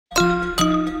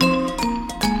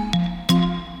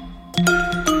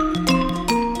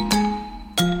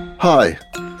Hi,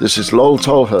 this is Lowell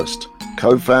Tolhurst,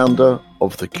 co-founder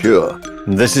of The Cure.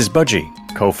 And this is Budgie,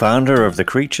 co-founder of The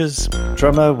Creatures,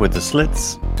 drummer with The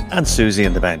Slits, and Susie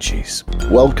and the Banshees.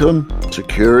 Welcome to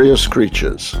Curious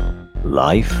Creatures.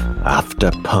 Life after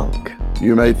punk.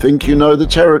 You may think you know the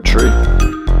territory,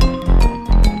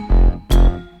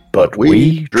 but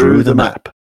we drew the map.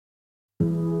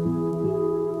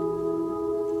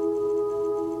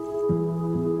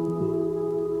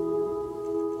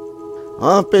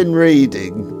 I've been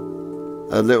reading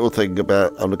a little thing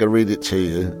about, I'm going to read it to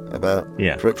you,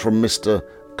 from Mr.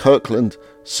 Kirkland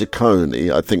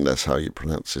Ciccone. I think that's how you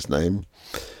pronounce his name.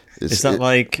 Is that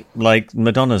like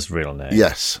Madonna's real name?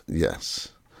 Yes.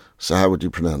 So how would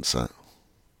you pronounce that?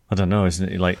 I don't know, isn't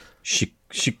it like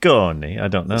Ciccone? I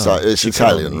don't know. It's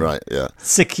Italian, right? Yeah.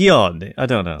 Ciccone? I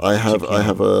don't know. I have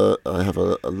a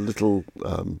little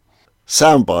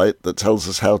soundbite that tells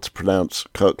us how to pronounce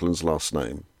Kirkland's last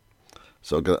name.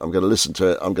 So I'm going to listen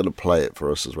to it. I'm going to play it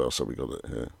for us as well. So we got it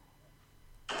here.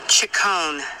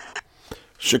 Ciccone.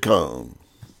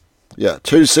 Yeah,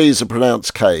 two C's are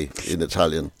pronounced K in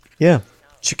Italian. Yeah,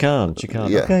 Ciccone.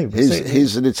 Yeah. Okay,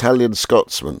 he's an Italian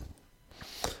Scotsman.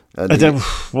 And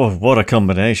what a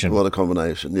combination! What a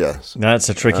combination! Yes, that's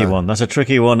a tricky one. That's a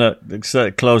tricky one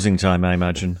at closing time, I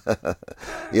imagine.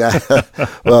 Yeah,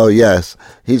 well, yes,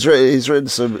 he's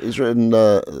written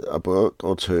a book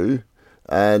or two.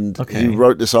 And he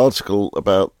wrote this article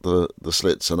about the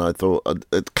Slits, and I thought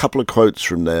a couple of quotes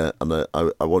from there, and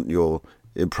I want your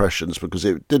impressions, because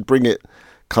it did bring it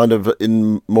kind of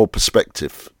in more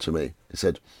perspective to me. He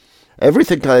said,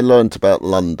 "Everything I learnt about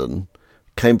London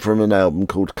came from an album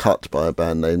called Cut by a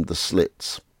band named The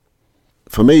Slits.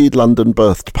 For me, London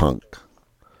birthed punk,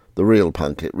 the real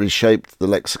punk. It reshaped the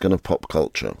lexicon of pop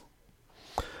culture.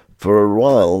 For a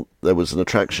while, there was an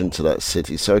attraction to that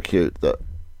city so acute that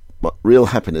real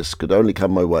happiness could only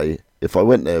come my way if I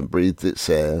went there and breathed its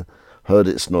air, heard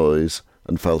its noise,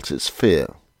 and felt its fear.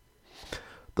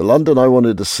 The London I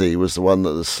wanted to see was the one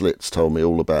that the Slits told me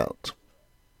all about."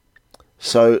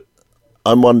 So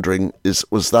I'm wondering,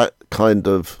 was that kind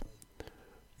of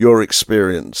your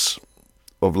experience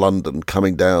of London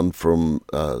coming down from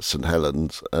St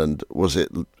Helens, and was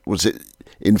it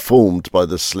informed by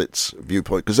the Slits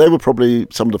viewpoint? Because they were probably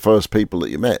some of the first people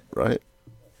that you met, right?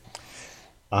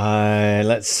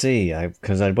 Let's see,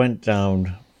 because I went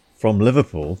down from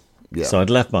Liverpool, so I'd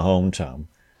left my hometown.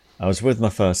 I was with my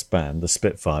first band, the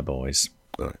Spitfire Boys.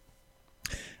 Right.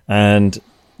 And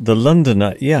the London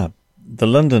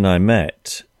I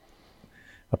met,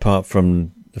 apart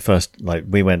from the first,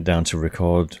 we went down to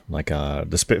record,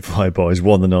 the Spitfire Boys'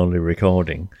 one and only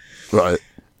recording. Right.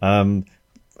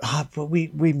 But we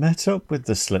met up with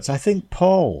the Slits. I think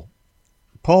Paul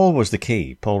was the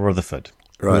key, Paul Rutherford.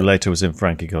 Right. Who later was in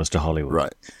Frankie Goes to Hollywood.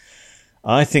 Right.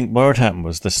 I think what happened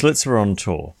was the Slits were on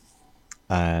tour,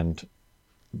 and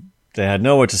they had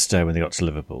nowhere to stay when they got to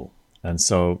Liverpool, and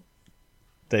so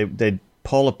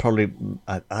Paul had probably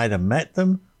either met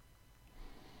them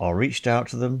or reached out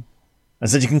to them and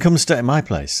said, "You can come stay at my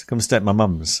place. Come stay at my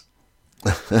mum's."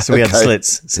 So we had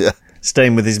Slits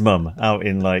staying with his mum out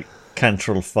in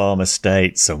Cantrell Farm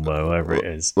Estate somewhere, wherever it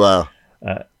is. Wow.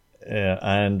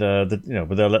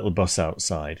 With their little bus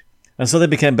outside. And so they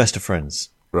became best of friends.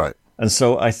 Right. And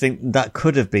so I think that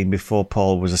could have been before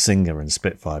Paul was a singer in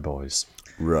Spitfire Boys.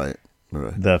 Right.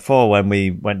 Therefore, when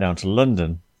we went down to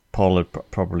London, Paul had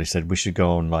probably said we should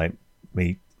go and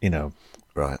meet,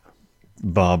 right,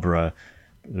 Barbara.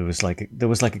 There was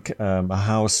a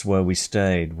house where we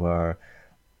stayed where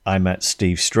I met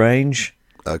Steve Strange.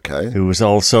 Okay. Who was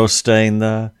also staying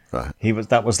there. Right.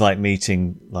 That was like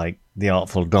meeting the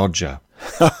Artful Dodger.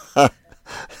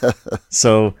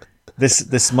 So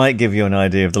this might give you an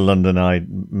idea of the London I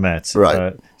met.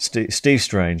 Right. Steve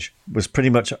Strange was pretty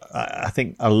much, I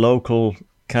think, a local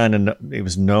it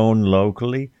was known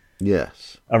locally.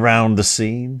 Yes. Around the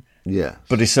scene. Yes.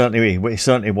 But he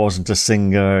certainly wasn't a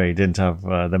singer. He didn't have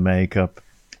the makeup.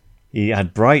 He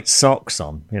had bright socks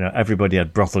on. Everybody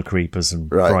had brothel creepers and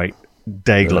bright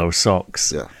Dayglow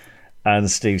socks. Yeah.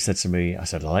 And Steve said to me, I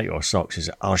said, "I like your socks." He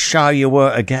said, "I'll show you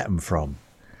where to get them from."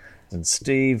 And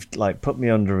Steve put me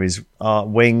under his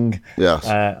wing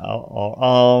or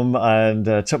arm and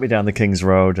took me down the King's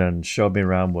Road and showed me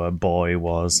around where Boy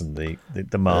was and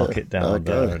the market down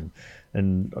there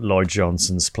and Lloyd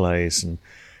Johnson's place. And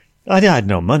I had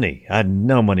no money. I had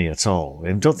no money at all.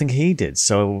 I don't think he did.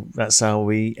 So that's how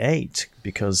we ate,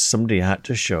 because somebody had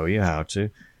to show you how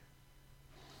to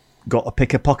got to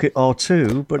pick a pocket or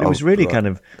two, but it was really kind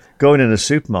of going in a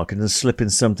supermarket and slipping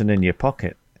something in your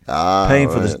pocket, paying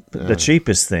for the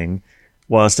cheapest thing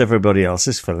whilst everybody else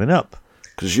is filling up.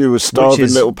 Because you were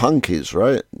starving little punkies,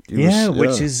 right?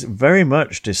 Which is very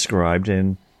much described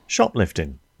in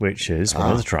Shoplifting, which is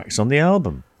one of the tracks on the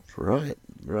album. Right.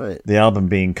 The album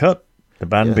being cut, the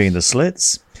band being the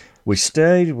Slits. We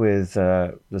stayed with,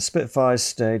 the Spitfires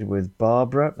stayed with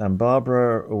Barbara, and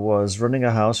Barbara was running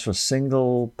a house for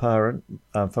single parent,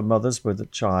 for mothers with a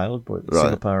child, with a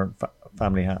single parent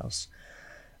family house.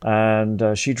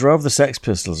 And she drove the Sex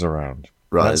Pistols around.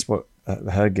 Right. That's what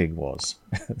her gig was.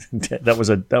 that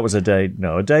was a day.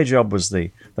 No, a day job was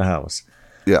the house.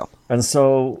 Yeah. And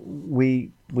so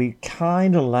we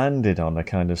kind of landed on a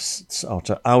kind of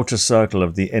outer circle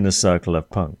of the inner circle of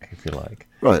punk, if you like.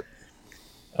 Right.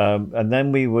 And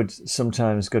then we would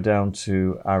sometimes go down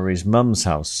to Ari's mum's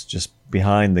house, just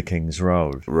behind the King's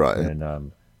Road, right,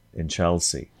 in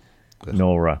Chelsea. Yes.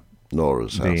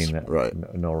 Nora's being, house,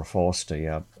 right? Nora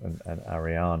Forster, and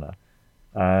Ariana,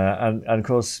 and of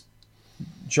course,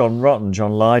 John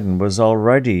Lydon was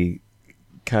already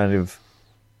kind of,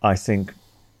 I think,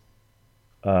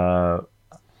 either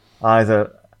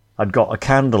I'd got a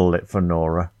candle lit for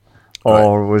Nora,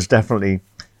 or was definitely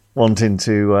wanting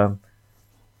to.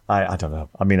 I don't know.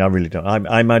 I mean, I really don't.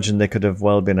 I imagine there could have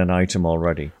well been an item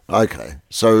already. Okay.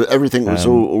 So everything was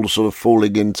all sort of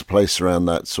falling into place around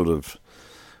that sort of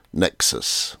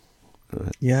nexus.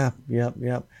 Right? Yeah.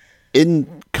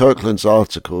 In Kirkland's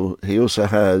article, he also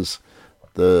has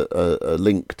a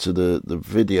link to the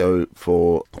video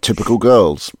for Typical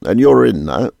Girls, and you're in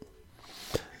that.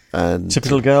 And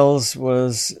Typical Girls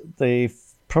was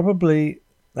probably,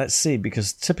 let's see,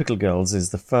 because Typical Girls is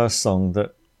the first song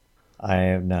that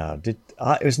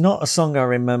it was not a song I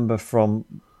remember from,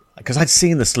 because I'd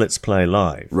seen the Slits play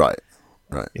live. Right.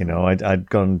 You know, I'd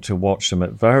gone to watch them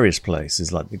at various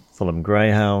places, like the Fulham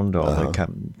Greyhound or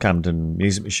the Camden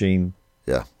Music Machine.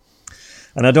 Yeah.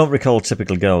 And I don't recall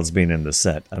Typical Girls being in the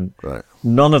set. And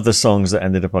none of the songs that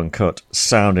ended up uncut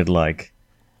sounded like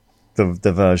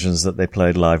the versions that they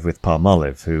played live with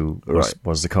Palmolive, who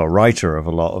was the co-writer of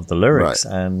a lot of the lyrics,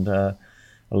 and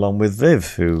along with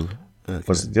Viv, who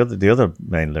was the other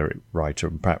main lyric writer,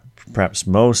 and perhaps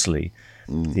mostly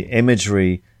the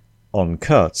imagery on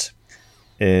Cut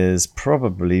is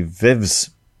probably Viv's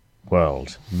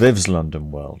world, Viv's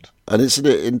London world. And isn't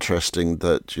it interesting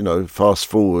that, fast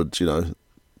forward,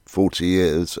 40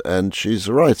 years, and she's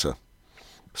a writer.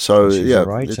 So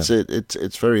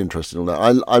it's very interesting on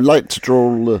that. I like to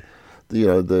draw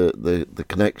the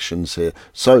connections here.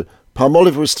 So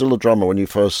Palmolive was still a drummer when you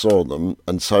first saw them,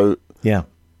 and so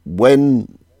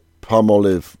when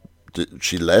Palmolive,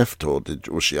 she left, or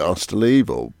was she asked to leave,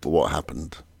 or what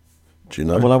happened? Do you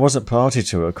know? Well, I wasn't party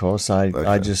to it, of course.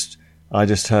 I just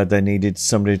heard they needed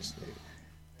somebody.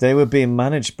 They were being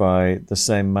managed by the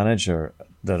same manager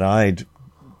that I'd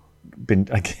been.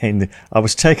 Again, I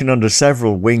was taken under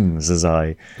several wings as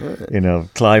Clive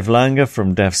Langer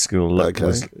from Deaf School.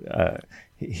 Was,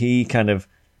 he kind of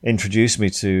introduced me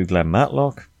to Glenn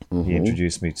Matlock. Mm-hmm. He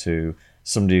introduced me to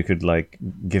somebody who could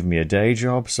give me a day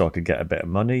job so I could get a bit of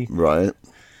money. Right.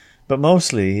 But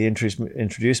mostly he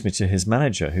introduced me to his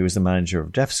manager, who was the manager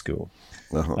of Deaf School,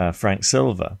 Frank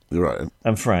Silver. Right.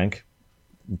 And Frank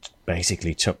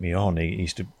basically took me on. He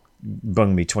used to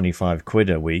bung me 25 quid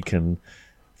a week, and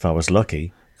if I was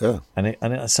lucky. Yeah. And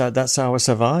that's how I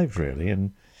survived, really.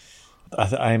 And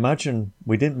I imagine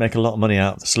we didn't make a lot of money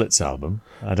out of the Slits album.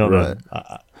 I don't know.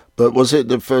 But was it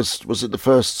the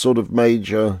first sort of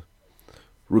major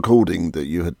recording that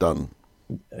you had done?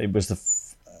 It was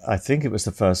I think it was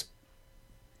the first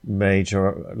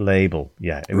major label.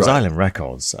 Yeah, it was Island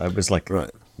Records. I was like,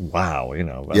 wow, I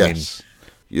mean,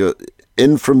 you're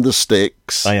in from the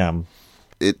sticks. I am.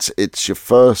 It's your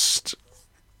first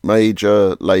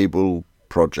major label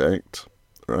project,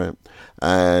 right?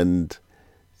 And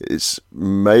it's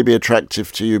maybe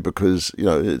attractive to you because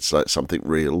it's like something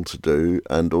real to do,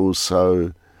 and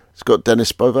also it's got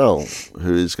Dennis Bovell,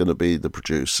 who is going to be the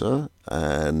producer,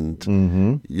 and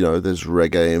there's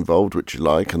reggae involved, which you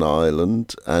like, and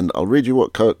Ireland. And I'll read you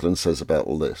what Kirkland says about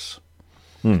all this.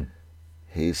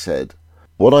 He said,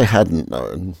 "What I hadn't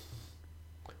known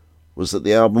was that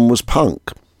the album was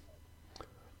punk,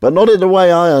 but not in the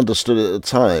way I understood it at the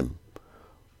time.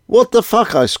 What the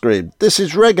fuck," I screamed. "This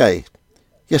is reggae."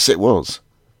 Yes, it was,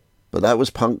 but that was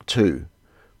punk too.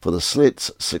 For the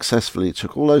Slits successfully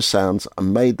took all those sounds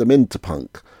and made them into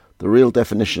punk, the real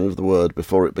definition of the word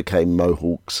before it became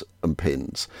mohawks and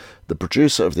pins. The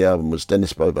producer of the album was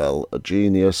Dennis Bovell, a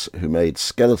genius who made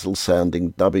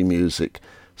skeletal-sounding dubby music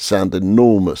sound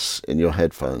enormous in your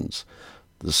headphones.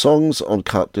 The songs on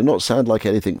Cut do not sound like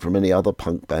anything from any other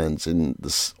punk bands on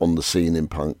the scene in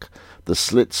punk. The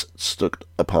Slits stood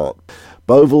apart.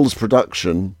 Bovell's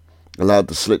production allowed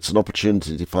the Slits an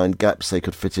opportunity to find gaps they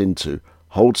could fit into,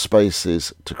 hold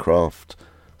spaces to craft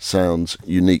sounds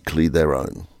uniquely their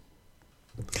own.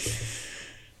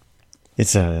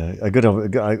 It's a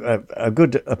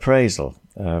good appraisal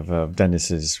of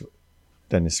Dennis's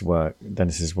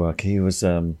work. He was.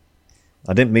 I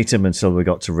didn't meet him until we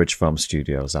got to Ridge Farm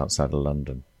Studios outside of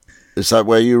London. Is that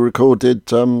where you recorded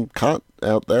Cut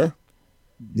out there?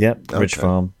 Yep, Ridge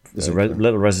Farm. It's a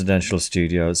little residential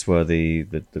studio. It's where the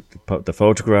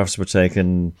photographs were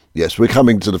taken. Yes, we're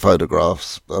coming to the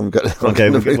photographs. We'll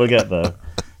get there.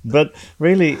 But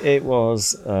really, it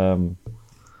was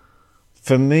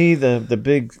for me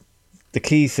the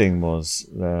key thing was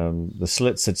the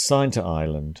Slits had signed to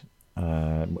Island,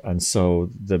 and so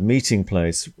the meeting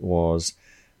place was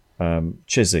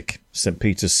Chiswick, St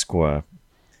Peter's Square,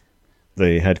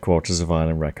 the headquarters of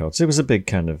Island Records. It was a big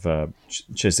kind of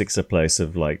Chiswick's a place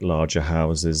of like larger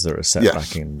houses that are set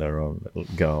back in their own little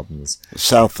gardens,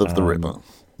 south of the river.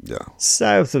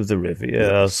 South of the river.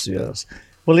 Yes.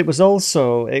 Well,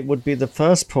 it would be the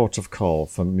first port of call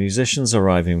for musicians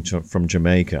arriving from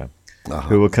Jamaica,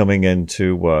 who were coming in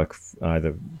to work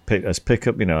either as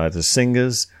pickup, either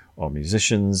singers or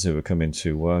musicians who were coming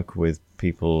to work with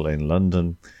people in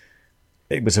London.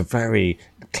 It was a very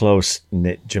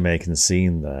close-knit Jamaican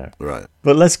scene there. Right.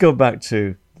 But let's go back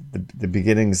to the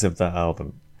beginnings of that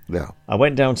album. Yeah. I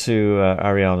went down to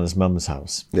Ariana's mum's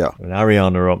house. Yeah. And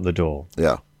Ariana opened the door.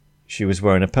 Yeah. She was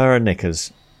wearing a pair of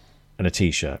knickers and a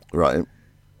T-shirt. Right.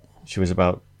 She was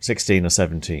about 16 or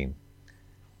 17.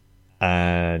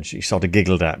 And she sort of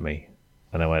giggled at me.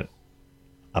 And I went,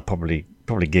 I probably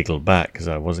giggled back because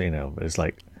I wasn't, it's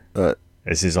like,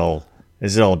 this is all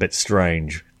a bit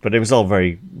strange. But it was all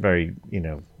very, very,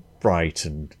 bright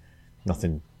and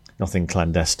nothing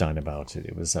clandestine about it.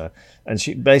 It was, and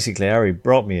she basically, Ari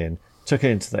brought me in, took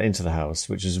it into the house,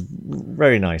 which is a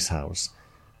very nice house,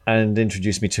 and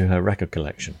introduced me to her record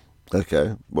collection.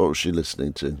 Okay, what was she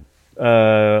listening to?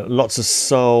 Lots of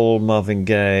soul, Marvin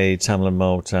Gaye, Tamla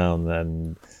Motown,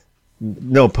 and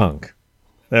no punk.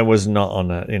 There was not on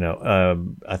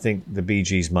I think the Bee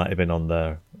Gees might have been on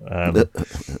there.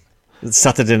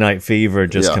 Saturday Night Fever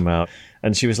had just come out,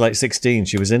 and she was like 16.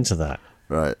 She was into that,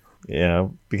 right?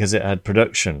 Because it had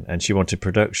production, and she wanted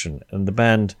production, and the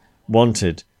band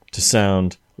wanted to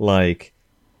sound like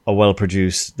a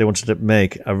well-produced. They wanted to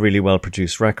make a really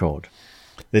well-produced record.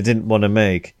 They didn't want to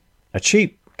make a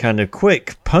cheap, kind of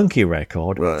quick, punky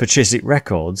record for Chiswick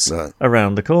Records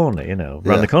around the corner.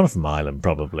 Around the corner from Island,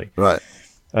 probably. Right.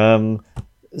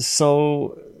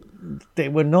 So they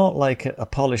were not like a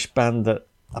polished band that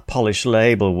a polished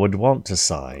label would want to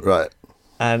sign. Right.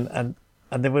 And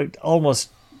they were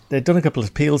they'd done a couple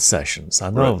of Peel sessions, I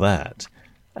know that.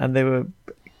 And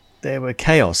they were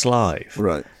chaos live.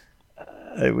 Right.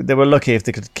 They were lucky if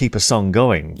they could keep a song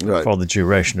going for the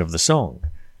duration of the song.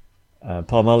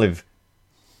 Paul Mullave,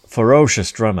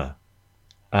 ferocious drummer,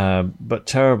 but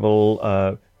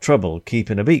terrible trouble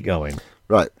keeping a beat going.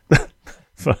 Right.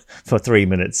 For 3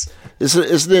 minutes.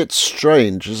 Isn't it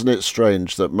strange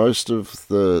that most of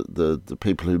the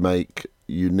people who make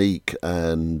unique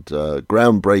and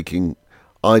groundbreaking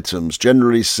items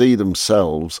generally see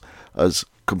themselves as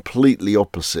completely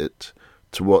opposite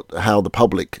to how the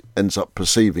public ends up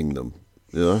perceiving them,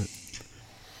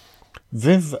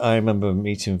 Viv, I remember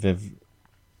meeting Viv,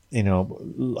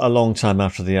 a long time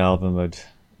after the album had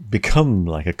become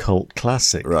like a cult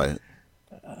classic. Right.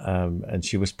 And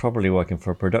she was probably working for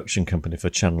a production company for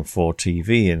Channel 4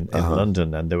 TV in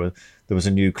London, and there was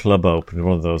a new club open,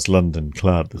 one of those London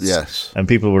clubs. Yes. And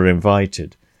people were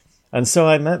invited. And so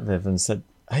I met Viv and said,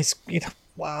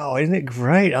 wow, isn't it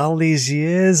great all these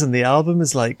years? And the album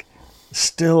is like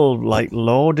still like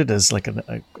lauded as like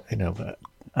a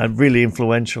really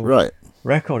influential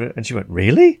record. And she went,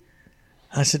 really?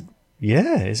 I said,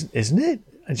 yeah, isn't it?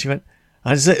 And she went,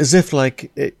 as if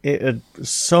like it had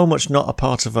so much not a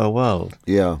part of her world.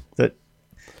 Yeah. That.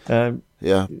 I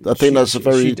think that's a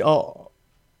very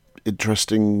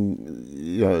interesting,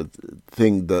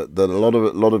 thing that a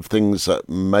lot of things that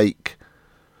make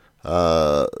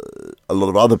a lot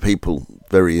of other people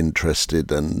very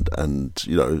interested and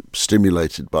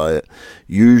stimulated by it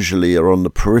usually are on the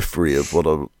periphery of what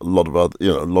a lot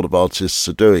of artists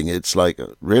are doing. It's like,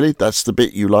 really, that's the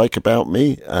bit you like about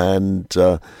me? And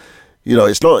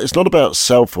it's not about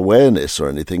self-awareness or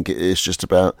anything. It's just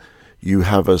about you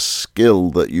have a skill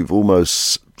that you've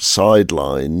almost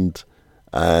sidelined,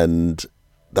 and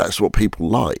that's what people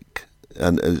like.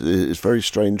 And it's a very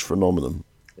strange phenomenon.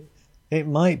 It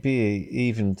might be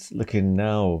even looking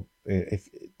now,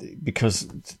 because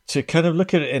to kind of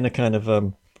look at it in a kind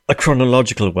of a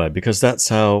chronological way, because that's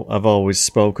how I've always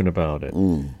spoken about it.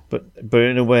 But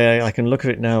in a way, I can look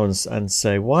at it now and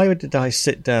say, why did I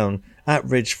sit down at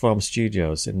Ridge Farm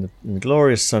Studios in the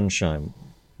glorious sunshine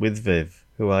with Viv,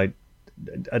 who I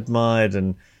admired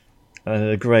and had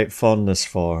a great fondness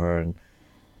for her, and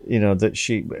you know that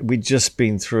we'd just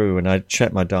been through, and I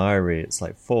checked my diary. It's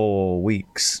like 4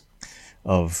 weeks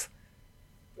of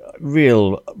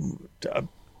real.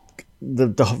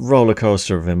 The roller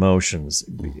coaster of emotions.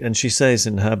 And she says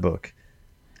in her book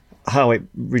how it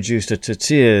reduced her to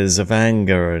tears of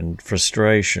anger and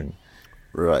frustration,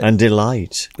 right, and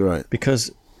delight, right,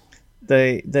 because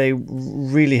they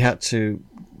really had to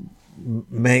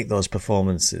make those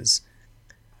performances.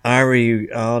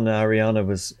 Ariana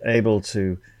was able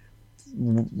to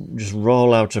just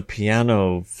roll out a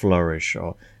piano flourish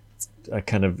or a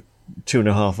kind of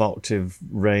 2.5 octave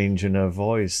range in her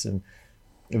voice, and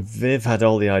Viv had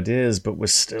all the ideas, but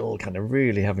was still kind of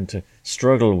really having to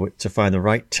struggle to find the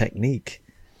right technique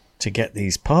to get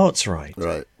these parts right.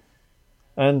 Right.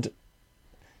 And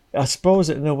I suppose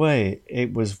in a way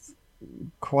it was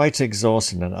quite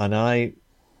exhausting, and I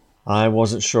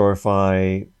wasn't sure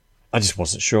I just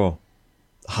wasn't sure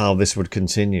how this would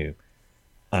continue.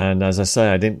 And as I say,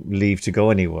 I didn't leave to go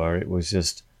anywhere. It was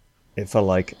just, it felt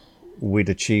like we'd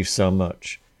achieved so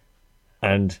much.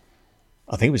 And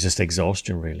I think it was just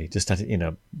exhaustion, really. Just that, you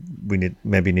know, we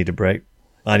need a break.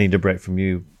 I need a break from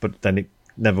you, but then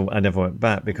I never went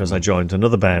back because I joined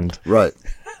another band, right?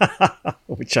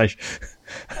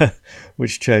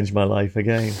 which changed my life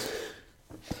again.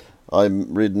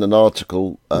 I'm reading an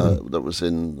article that was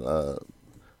in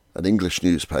an English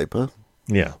newspaper,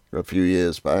 a few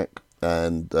years back,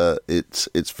 and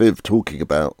it's Viv talking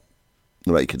about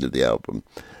the making of the album.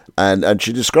 And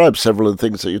she describes several of the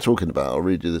things that you're talking about. I'll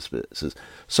read you this bit. It says,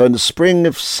 so in the spring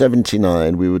of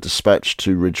 79, we were dispatched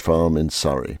to Ridge Farm in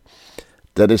Surrey.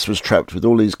 Dennis was trapped with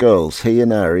all these girls. He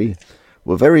and Harry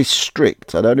were very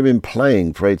strict. I'd only been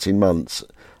playing for 18 months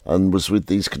and was with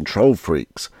these control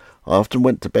freaks. I often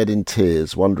went to bed in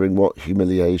tears, wondering what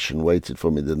humiliation waited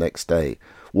for me the next day,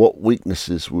 what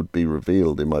weaknesses would be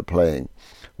revealed in my playing.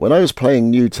 When I was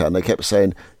playing Newtown, they kept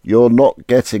saying, "You're not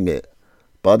getting it."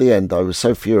 By the end, I was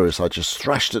so furious, I just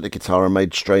thrashed at the guitar and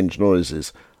made strange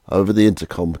noises. Over the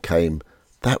intercom came,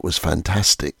 "That was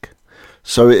fantastic."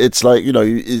 So it's like, you know,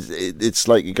 it's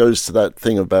like it goes to that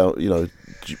thing about, you know,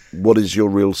 what is your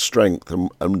real strength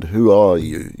and who are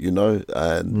you, you know?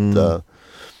 And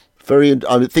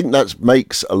I think that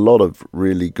makes a lot of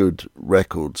really good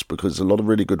records, because a lot of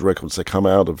really good records, they come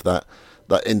out of that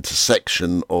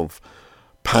intersection of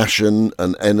passion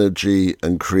and energy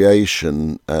and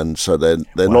creation, and so they're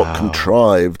not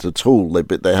contrived at all.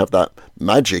 They have that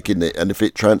magic in it, and if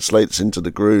it translates into the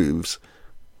grooves,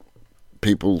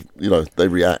 people, you know, they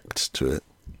react to it.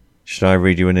 Should I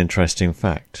read you an interesting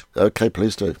fact? Okay,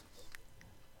 please do.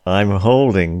 I'm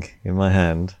holding in my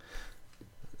hand,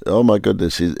 oh my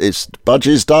goodness, it's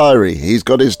Budge's diary. He's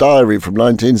got his diary from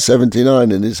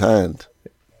 1979 in his hand.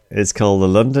 It's called the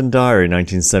London Diary,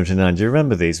 1979. Do you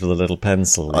remember these with a little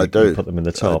pencil? I do. You put them in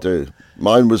the top. I do.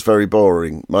 Mine was very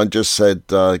boring. Mine just said,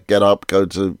 get up, go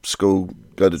to school,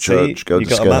 go to church, go to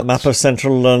Scouts. You got a map of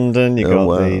central London, you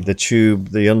got the tube,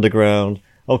 the underground.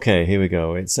 Okay, here we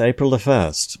go. It's April the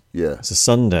 1st. Yeah. It's a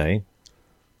Sunday.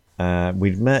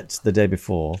 We'd met the day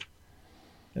before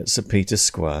at St. Peter's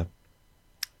Square,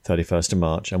 31st of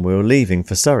March, and we were leaving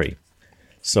for Surrey.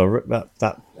 So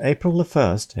that April the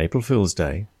 1st, April Fool's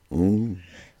Day,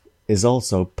 is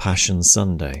also Passion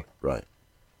Sunday. Right.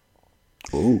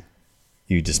 Ooh.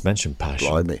 You just mentioned passion.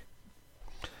 Blimey.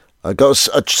 I got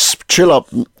a chill up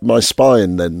my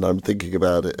spine then. I'm thinking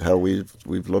about it, how we've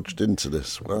lodged into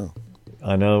this. Wow.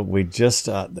 I know. We just,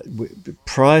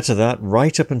 prior to that,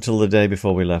 right up until the day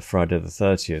before we left, Friday the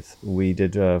 30th, we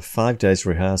did 5 days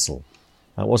rehearsal.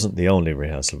 That wasn't the only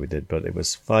rehearsal we did, but it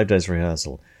was 5 days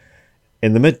rehearsal.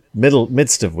 In the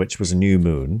midst of which was a new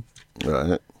moon.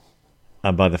 Right.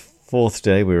 And by the 4th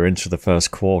day, we were into the first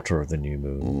quarter of the new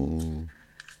moon.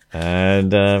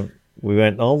 And we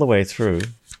went all the way through.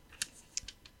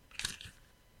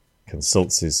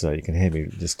 Consults you can hear me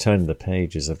just turning the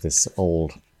pages of this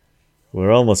old. We're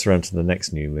almost around to the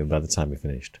next new moon by the time we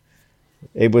finished.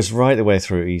 It was right the way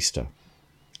through Easter.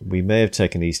 We may have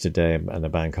taken Easter Day and a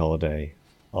bank holiday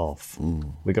off.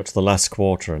 We got to the last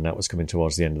quarter, and that was coming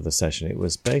towards the end of the session. It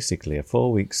was basically a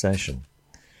 4-week session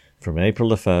from April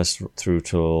the 1st through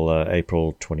till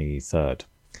April 23rd.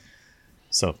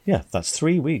 So, yeah, that's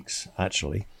 3 weeks,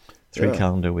 actually. 3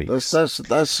 calendar weeks.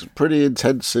 That's pretty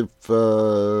intensive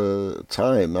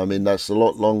time. I mean, that's a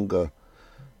lot longer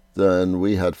than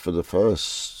we had for the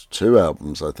first 2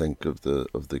 albums, I think, of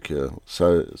the Cure.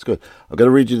 So it's good. I'm going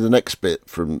to read you the next bit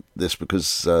from this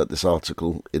because this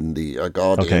article in the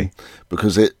Guardian,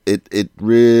 because it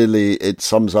really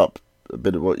sums up a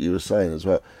bit of what you were saying as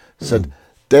well. It said,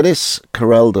 Dennis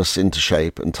corralled us into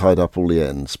shape and tied up all the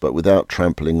ends, but without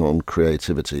trampling on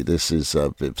creativity. This is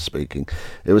Viv speaking.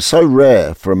 It was so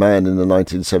rare for a man in the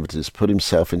 1970s to put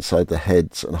himself inside the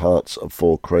heads and hearts of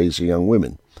 4 crazy young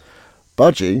women.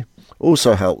 Budgie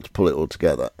also helped pull it all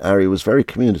together. Harry was very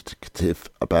communicative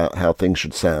about how things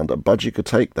should sound, and Budgie could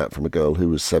take that from a girl who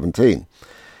was 17.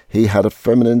 He had a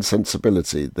feminine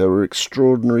sensibility. They were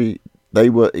extraordinary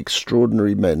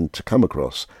men to come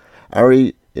across.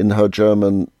 Harry, in her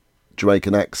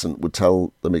Jamaican accent, would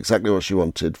tell them exactly what she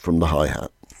wanted from the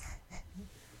hi-hat.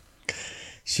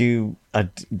 She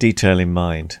had detail in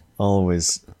mind,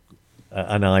 always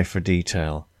an eye for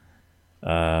detail.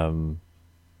 The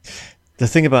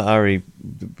thing about Ari,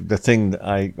 the thing that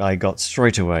I got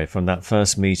straight away from that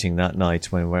first meeting that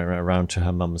night when we went around to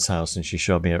her mum's house and she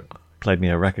played me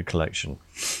a record collection,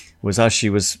 was as she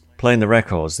was playing the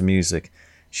records, the music,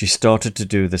 she started to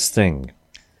do this thing.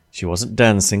 She wasn't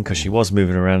dancing because she was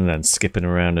moving around and skipping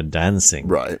around and dancing.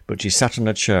 Right. But she sat on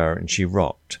a chair and she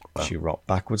rocked. Wow. She rocked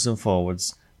backwards and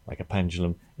forwards like a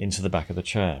pendulum into the back of the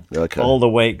chair. Okay. All the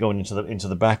weight going into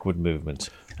the backward movement.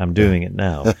 I'm doing it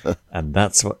now. And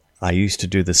that's what I used to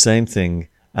do, the same thing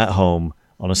at home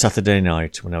on a Saturday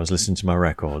night when I was listening to my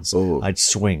records. Ooh. I'd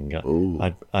swing. Ooh.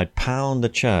 I'd pound the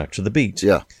chair to the beat.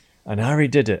 Yeah. And Harry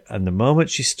did it. And the moment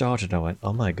she started, I went,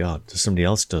 oh my God, somebody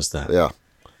else does that. Yeah.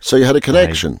 So you had a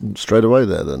connection straight away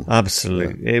there then?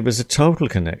 Absolutely. Yeah. It was a total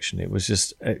connection. It was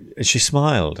just, she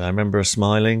smiled. I remember her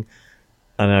smiling,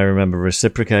 and I remember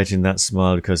reciprocating that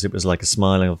smile because it was like a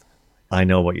smiling of, I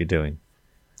know what you're doing.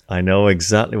 I know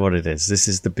exactly what it is. This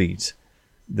is the beat.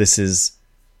 This is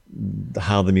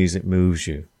how the music moves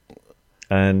you.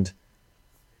 And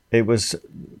it was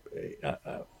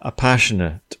a passion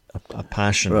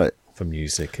right. for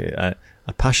music, a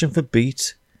passion for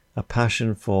beat, a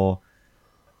passion for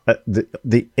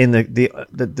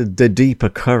the deeper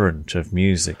current of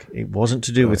music. It wasn't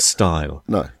to do with style.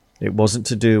 No. It wasn't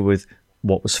to do with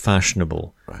what was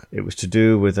fashionable. Right. It was to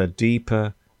do with a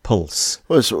deeper pulse.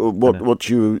 Well, so what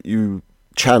you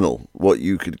channel, what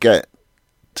you could get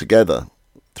together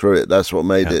through it. That's what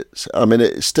made it. I mean,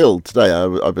 it's still today.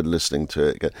 I've been listening to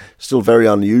it again. Still very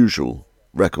unusual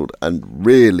record and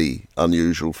really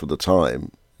unusual for the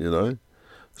time. You know.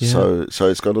 Yeah. So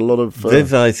it's got a lot of...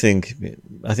 Viv, I think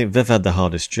Viv had the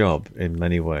hardest job in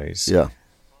many ways. Yeah.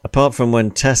 Apart from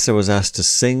when Tessa was asked to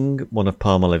sing one of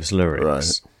Palmolive's lyrics,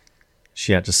 right.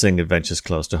 She had to sing Adventures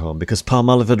Close to Home because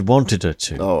Palmolive had wanted her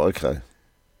to. Oh, okay.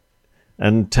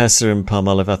 And Tessa and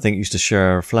Palmolive, I think, used to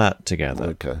share a flat together.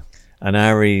 Okay. And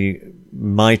Ari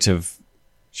might have...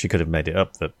 She could have made it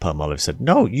up that Palmolive said,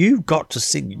 no, you got to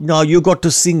sing. No, you got to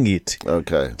sing it.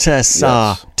 Okay.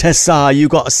 Tessa, you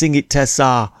got to sing it,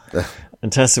 Tessa.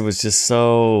 And Tessa was just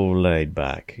so laid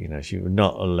back. You know, she was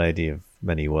not a lady of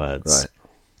many words. Right.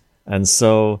 And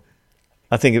so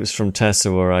I think it was from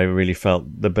Tessa where I really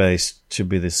felt the bass to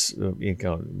be this,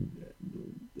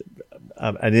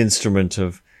 an instrument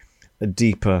of a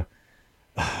deeper,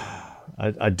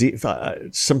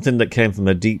 something that came from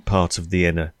a deep part of the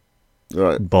inner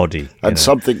body, and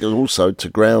something also to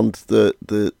ground the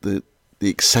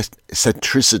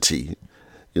eccentricity,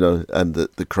 and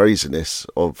the craziness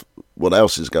of what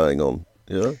else is going on.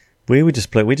 We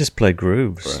just play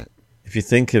grooves. Right. If you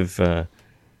think of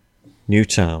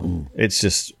Newtown, it's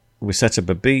just we set up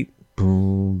a beat,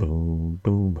 boom, boom,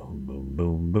 boom, boom, boom,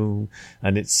 boom, boom,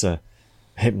 and it's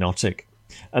hypnotic.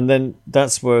 And then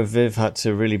that's where Viv had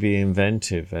to really be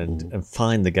inventive and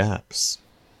find the gaps.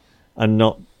 And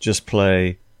not just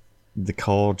play the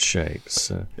chord shapes.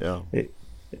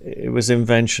 It was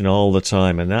invention all the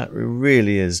time, and that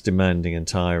really is demanding and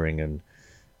tiring and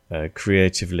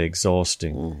creatively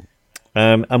exhausting.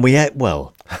 And we ate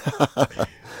well.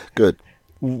 Good.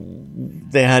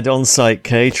 They had on-site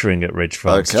catering at Ridge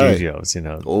Farm Studios.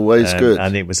 Always good.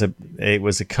 And it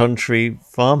was a country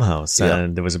farmhouse,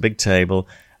 and there was a big table,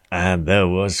 and there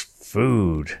was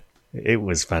food. It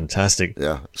was fantastic.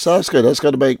 Yeah, so that's good. That's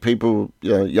got to make people,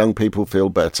 young people, feel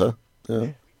better.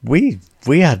 Yeah. We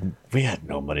had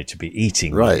no money to be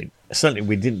eating. Right. Certainly,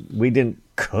 we didn't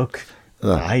cook.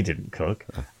 No. I didn't cook.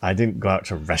 I didn't go out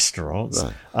to restaurants.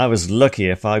 No. I was lucky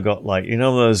if I got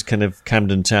those kind of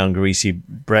Camden Town greasy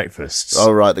breakfasts.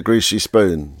 Oh right, the greasy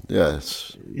spoon.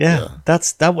 Yes. Yeah.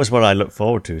 That was what I looked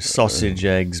forward to: sausage,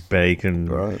 eggs, bacon.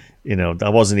 Right. I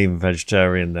wasn't even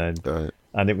vegetarian then. Right.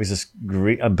 And it was just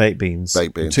baked beans,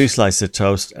 2 slices of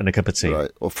toast, and a cup of tea.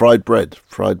 Right, or fried bread.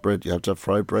 Fried bread. You have to have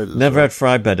fried bread. Never had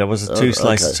fried bread. I was a 2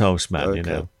 slices of toast man. You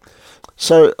know.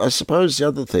 So I suppose the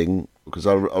other thing, because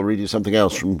I'll read you something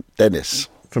else from Dennis.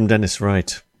 From Dennis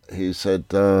Wright. He said,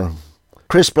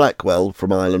 Chris Blackwell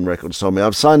from Island Records told me,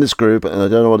 I've signed this group and I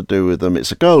don't know what to do with them.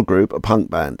 It's a girl group, a punk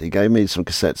band. He gave me some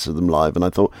cassettes of them live and I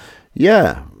thought,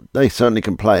 yeah, they certainly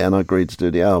can play, and I agreed to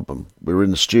do the album. We were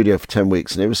in the studio for 10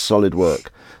 weeks and it was solid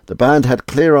work. The band had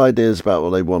clear ideas about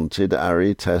what they wanted.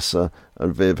 Ari, Tessa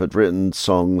and Viv had written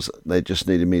songs. They just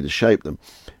needed me to shape them.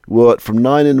 We worked from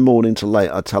 9 in the morning till late.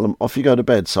 I'd tell them, off you go to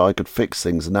bed, so I could fix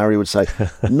things. And Ari would say,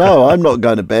 no, I'm not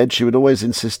going to bed. She would always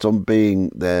insist on being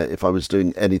there if I was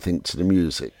doing anything to the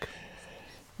music.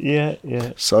 Yeah.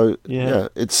 So, yeah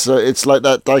it's like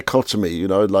that dichotomy, you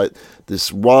know, like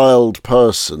this wild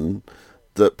person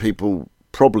that people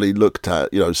probably looked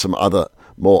at, you know, some other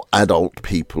more adult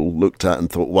people looked at and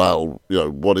thought, well, you know,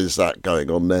 what is that going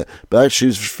on there? But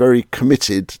actually, she was very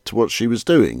committed to what she was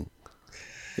doing.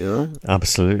 You know?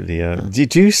 Absolutely.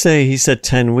 Did you say he said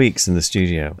 10 weeks in the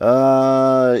studio?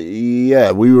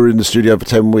 Yeah, we were in the studio for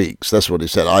 10 weeks. That's what he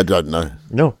said. I don't know.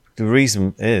 No, the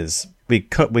reason is we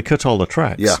cut all the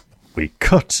tracks. Yeah. We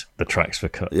cut the tracks were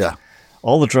cut. Yeah.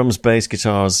 All the drums, bass,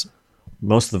 guitars,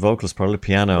 most of the vocals, probably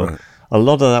piano. Right. A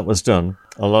lot of that was done.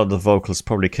 A lot of the vocals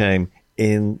probably came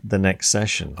in the next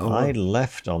session. Oh. I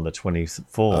left on the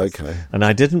 24th. Okay. And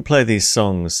I didn't play these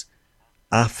songs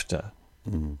after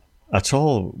at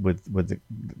all with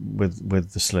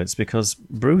the Slits because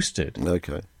Bruce did.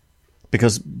 Okay.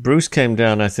 Because Bruce came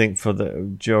down, I think, for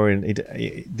the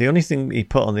only thing he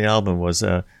put on the album was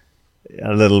a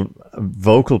little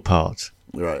vocal part.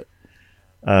 Right.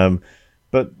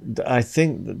 But I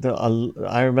think that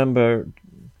I remember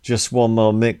Just One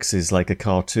More Mix is like a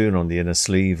cartoon on the inner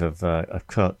sleeve of a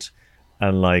cut,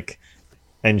 and like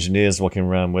engineers walking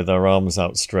around with their arms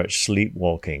outstretched,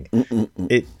 sleepwalking.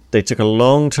 They took a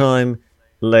long time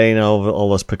laying over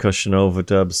all those percussion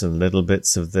overdubs and little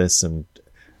bits of this, and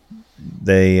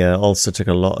they also took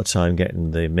a lot of time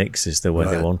getting the mixes the way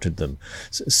they wanted them.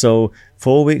 So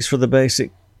 4 weeks for the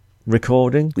basic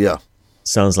recording. Yeah.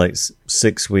 Sounds like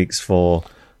 6 weeks for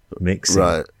mixing.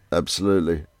 Right,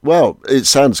 absolutely. Well, it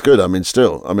sounds good. I mean,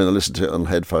 I listened to it on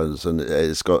headphones, and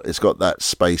it's got that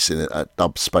space in it. That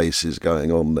dub space is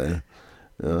going on there.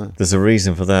 Yeah. There's a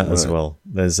reason for that as well.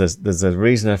 There's a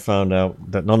reason I found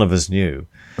out that none of us knew.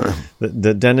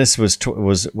 that Dennis was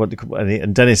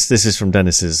and Dennis. This is from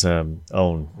Dennis's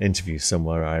own interview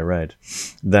somewhere I read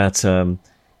that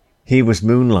he was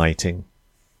moonlighting.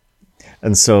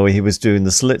 And so he was doing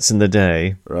the Slits in the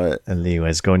day, right? And he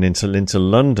was going into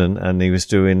London, and he was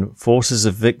doing Forces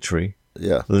of Victory,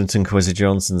 Linton Kwesi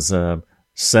Johnson's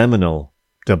seminal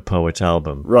dub poet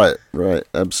album. Right,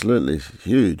 absolutely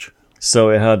huge.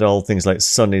 So it had all things like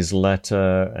Sonny's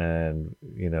Letter, and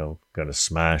gonna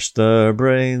smash their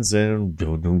brains in.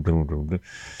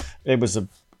 It was a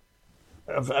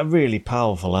really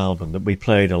powerful album that we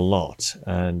played a lot,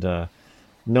 and.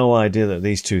 No idea that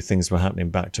these two things were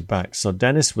happening back to back. So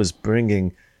Dennis was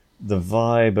bringing the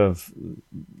vibe of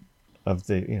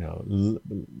the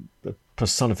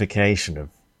personification of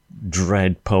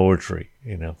dread poetry,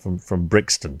 from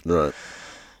Brixton, right?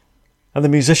 And the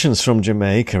musicians from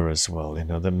Jamaica as well.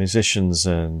 The musicians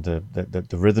and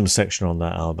the rhythm section on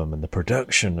that album and the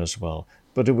production as well.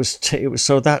 But it was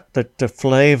so that the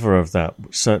flavor of that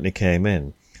certainly came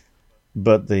in,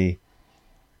 but the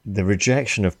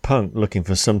rejection of punk, looking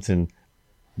for something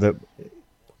that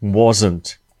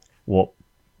wasn't what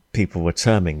people were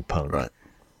terming punk. Right.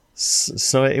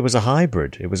 So it was a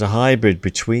hybrid. It was a hybrid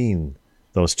between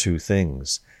those two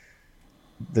things.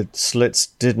 The Slits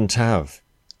didn't have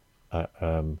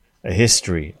a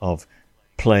history of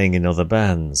playing in other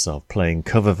bands, of playing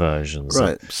cover versions,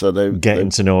 right? So they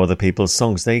getting to know other people's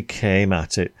songs. They came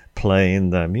at it playing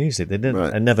their music. They didn't.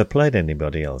 Right. I never played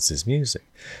anybody else's music.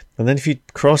 And then if you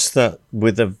cross that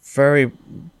with a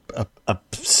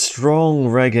strong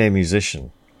reggae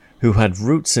musician who had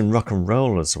roots in rock and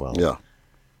roll as well,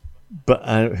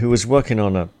 but who was working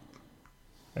on a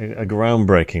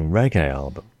groundbreaking reggae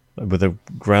album with a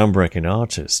groundbreaking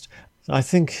artist, I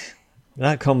think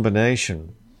that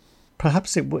combination.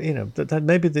 Perhaps it, that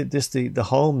maybe the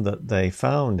home that they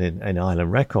found in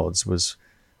Island Records was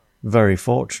very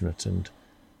fortunate and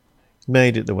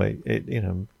made it the way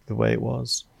it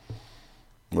was.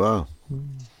 Wow.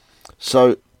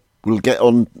 So we'll get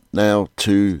on now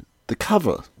to the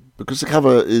cover, because the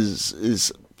cover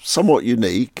is somewhat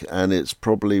unique, and it's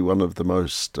probably one of the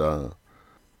most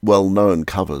well-known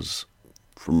covers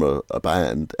from a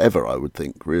band ever, I would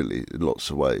think, really, in lots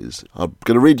of ways. I'm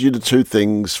going to read you the two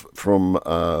things from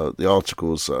the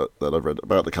articles that I've read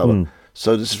about the cover.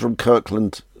 So this is from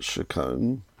Kirkland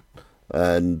Chacon,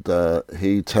 and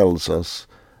he tells us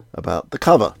about the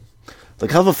cover. The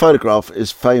cover photograph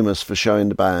is famous for showing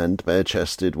the band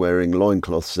bare-chested, wearing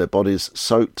loincloths, their bodies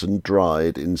soaked and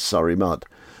dried in Surrey mud.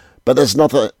 But there's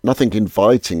nothing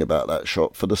inviting about that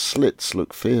shot, for the slits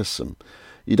look fearsome.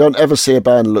 You don't ever see a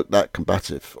band look that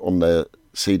combative on their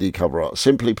CD cover art.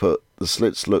 Simply put, the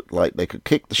slits look like they could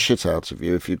kick the shit out of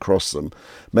you if you crossed them.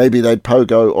 Maybe they'd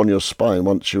pogo on your spine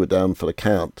once you were down for the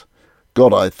count.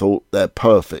 God, I thought, they're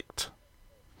perfect.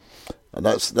 And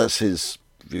that's his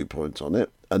viewpoint on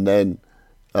it. And then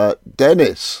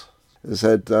Dennis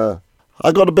said,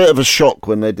 I got a bit of a shock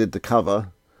when they did the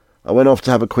cover. I went off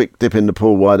to have a quick dip in the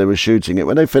pool while they were shooting it.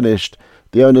 When they finished,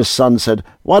 the owner's son said,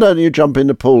 "Why don't you jump in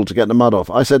the pool to get the mud off?"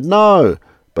 I said, "No,"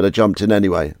 but I jumped in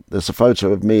anyway. There's a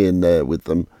photo of me in there with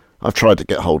them. I've tried to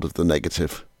get hold of the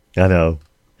negative. I know.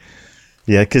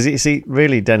 Yeah, because you see,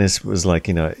 really, Dennis was like,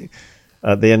 at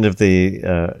the end of the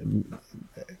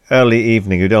early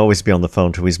evening, he'd always be on the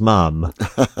phone to his mum.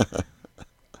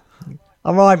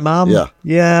 "All right, Mum.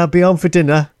 Yeah, I'll be on for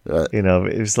dinner." Right.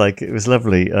 It was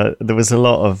lovely. There was a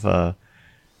lot of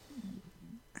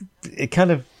it kind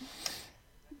of.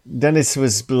 Dennis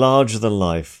was larger than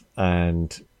life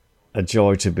and a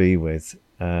joy to be with,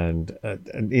 and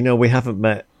we haven't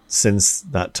met since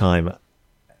that time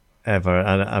ever,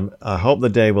 and I hope the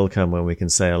day will come when we can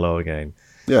say hello again.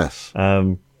 Yes.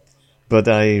 But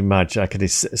I imagine I could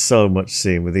so much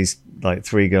see him with these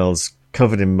three girls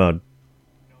covered in mud,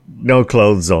 no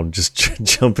clothes on, just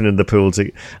jumping in the pool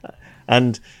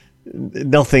and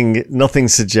nothing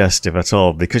suggestive at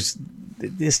all, because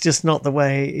it's just not the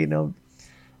way.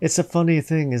 It's a funny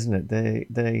thing, isn't it?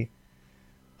 They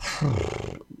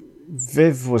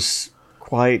Viv was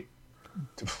quite.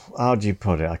 How do you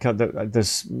put it? I can't.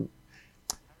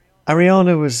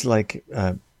 Ariana was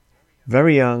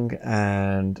very young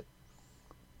and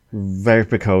very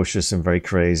precocious and very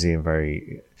crazy and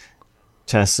very.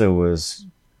 Tessa was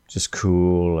just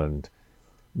cool and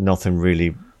nothing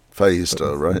really phased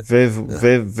her, right?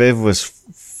 Viv was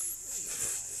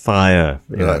fire.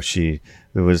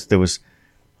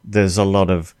 There's a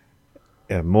lot of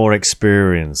more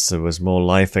experience. There was more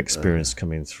life experience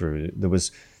coming through. There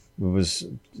was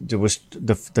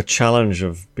the challenge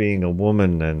of being a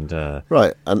woman, and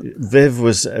right. And Viv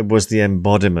was the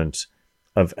embodiment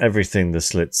of everything the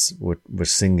Slits were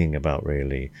singing about,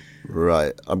 really.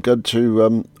 Right. I'm going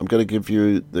to give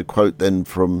you the quote then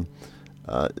from.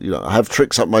 I have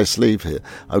tricks up my sleeve here.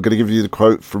 I'm going to give you the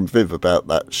quote from Viv about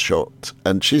that shot,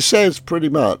 and she says pretty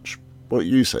much what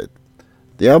you said.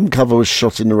 The album cover was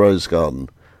shot in the Rose Garden.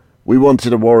 We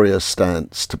wanted a warrior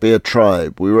stance, to be a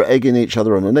tribe. We were egging each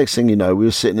other on. The next thing you know, we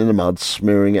were sitting in the mud,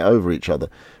 smearing it over each other.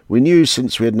 We knew,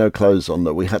 since we had no clothes on,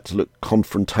 that we had to look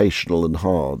confrontational and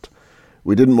hard.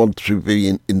 We didn't want to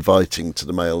be inviting to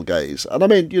the male gaze. And I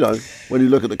mean, when you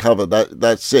look at the cover,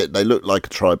 that's it. They look like a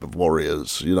tribe of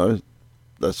warriors,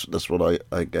 That's what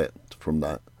I get from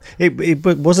that.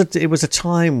 It was a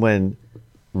time when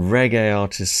reggae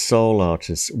artists, soul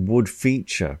artists would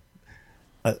feature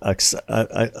a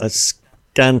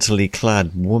scantily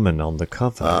clad woman on the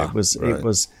cover.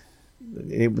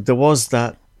 There was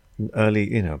that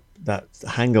early, that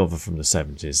hangover from the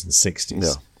 70s and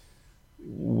 60s,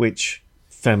 which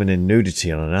feminine nudity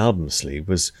on an album sleeve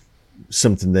was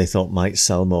something they thought might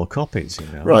sell more copies.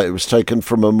 Right. It was taken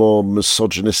from a more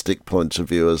misogynistic point of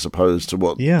view as opposed to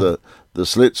what the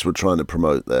Slits were trying to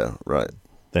promote there. Right.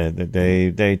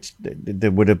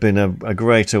 There would have been a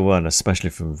greater one, especially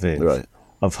from Viv,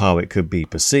 of how it could be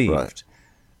perceived. Right.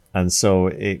 And so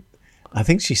I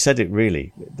think she said it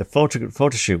really. The photo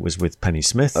shoot was with Penny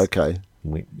Smith. Okay.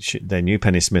 They knew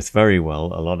Penny Smith very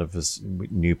well. A lot of us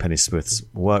knew Penny Smith's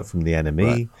work from The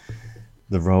Enemy,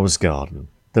 The Rose Garden.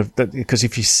 Because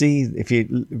if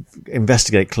you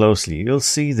investigate closely, you'll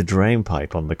see the drain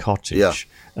pipe on the cottage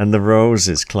and the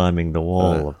roses climbing the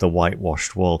wall of the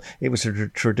whitewashed wall. It was a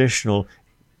traditional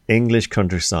English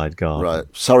countryside garden. Right.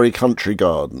 Surrey country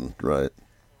garden. Right.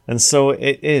 And so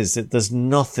there's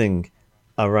nothing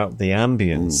around the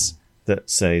ambience that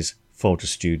says photo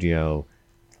studio,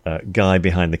 guy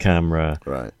behind the camera,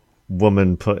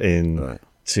 woman put in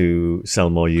to sell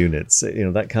more units.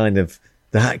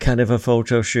 That kind of a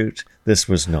photo shoot. This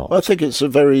was not. Well, I think it's a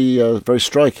very very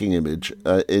striking image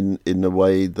in the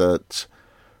way that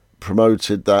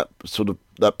promoted that sort of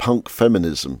that punk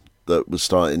feminism that was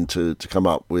starting to come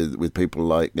up with people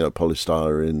like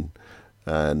Polystyrene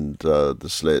and the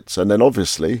Slits, and then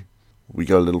obviously we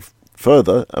go a little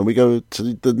further and we go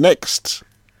to the next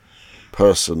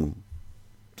person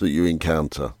that you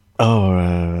encounter. Oh,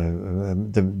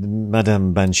 the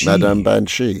Madame Banshee. Madame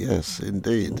Banshee, yes,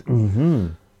 indeed. Mm-hmm.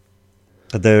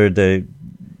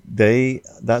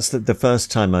 That's the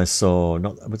first time I saw.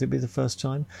 Would it be the first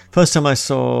time? First time I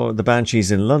saw the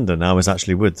Banshees in London, I was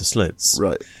actually with the Slits.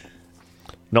 Right.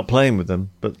 Not playing with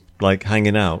them, but like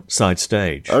hanging out side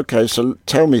stage. Okay, so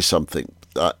tell me something,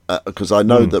 because I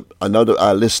know that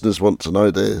our listeners want to know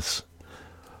this.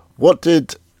 What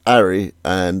did Ari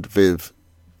and Viv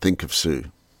think of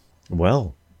Sue?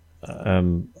 Well, I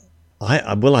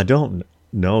don't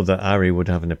know that Ari would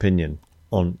have an opinion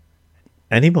on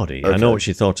anybody. Okay. I know what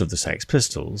she thought of the Sex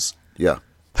Pistols. Yeah.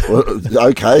 Well,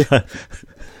 okay.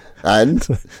 And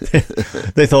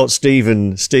they thought Steve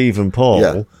and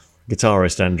Paul,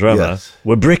 guitarist and drummer,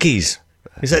 were brickies.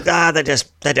 He said,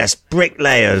 they're just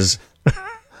bricklayers.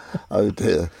 Oh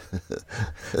dear.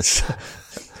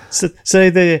 So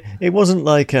it wasn't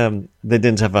like they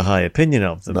didn't have a high opinion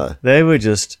of them. No. They were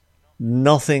just,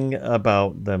 nothing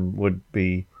about them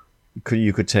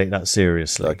you could take that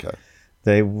seriously. Okay.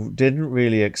 They didn't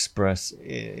really express.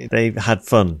 They had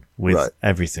fun with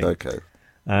everything. Okay.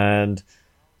 And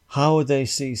how would they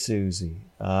see Susie?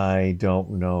 I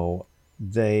don't know.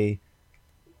 They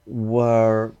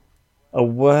were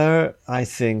aware, I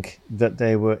think, that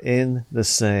they were in the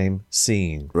same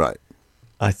scene. Right.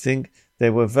 I think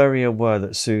they were very aware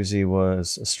that Susie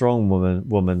was a strong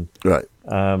woman. Right.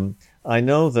 I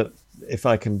know that if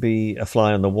I can be a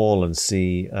fly on the wall and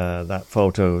see that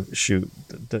photo shoot,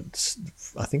 that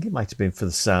I think it might have been for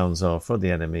the Sounds or for the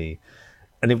NME,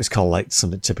 and it was called like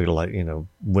something typical, like,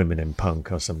 Women in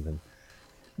Punk or something,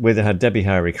 where they had Debbie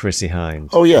Harry, Chrissie Hynde,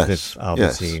 oh yes,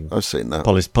 Albertine, yes, I've seen that.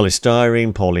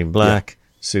 Polystyrene, Pauline Black,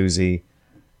 Susie,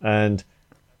 and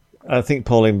I think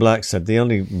Pauline Black said the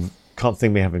only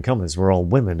thing we have in common is we're all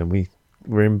women and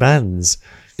we're in bands.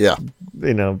 Yeah,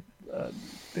 there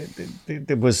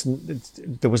was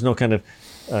no kind of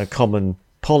common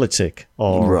politic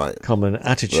or common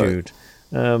attitude,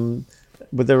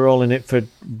 but they were all in it for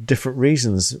different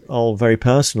reasons, all very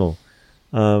personal,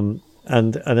 and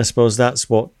I suppose that's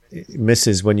what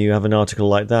misses when you have an article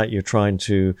like that. You're trying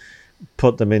to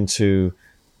put them into,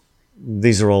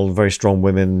 these are all very strong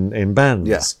women in bands.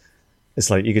 Yeah. It's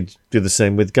like you could do the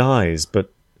same with guys, but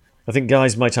I think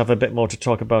guys might have a bit more to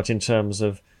talk about in terms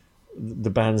of the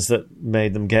bands that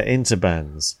made them get into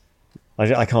bands.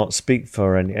 I can't speak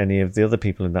for any of the other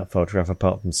people in that photograph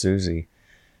apart from Susie,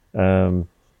 but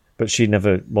she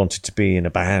never wanted to be in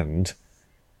a band,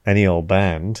 any old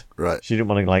band. Right. She didn't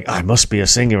want to I must be a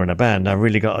singer in a band. I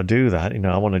really got to do that.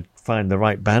 I want to find the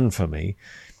right band for me,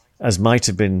 as might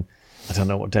have been. I don't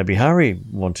know what Debbie Harry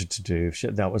wanted to do. If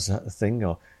that was a thing.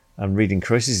 I'm reading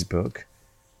Chris's book.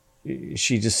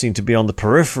 She just seemed to be on the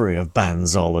periphery of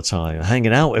bands all the time,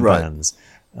 hanging out with bands.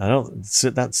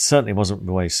 That certainly wasn't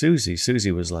the way Susie.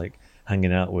 Susie was like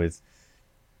hanging out with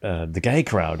the gay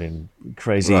crowd in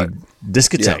crazy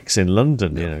discotheques in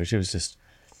London. Yeah. She was just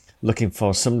looking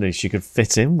for somebody she could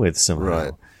fit in with somehow.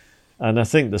 Right. And I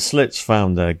think the Slits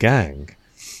found their gang.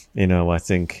 I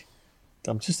think,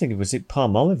 I'm just thinking, was it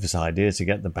Palmolive's idea to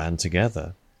get the band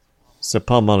together? So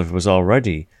Palmolive was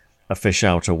already a fish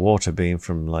out of water, being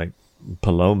from like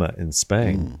Paloma in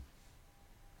Spain.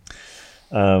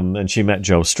 And she met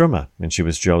Joe Strummer, and she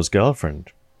was Joe's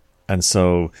girlfriend. And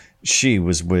so she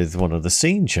was with one of the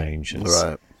scene changers.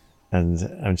 Right.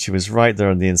 And she was right there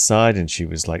on the inside, and she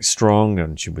was like strong,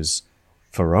 and she was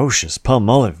ferocious.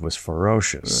 Palmolive was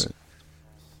ferocious.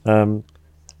 Right.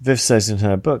 Viv says in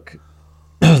her book,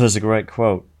 there's a great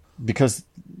quote, because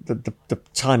the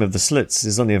time of the Slits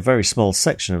is only a very small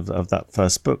section of that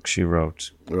first book she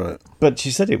wrote. Right. But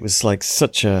she said it was like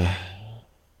such a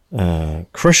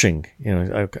crushing,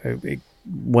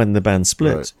 when the band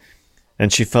split. Right.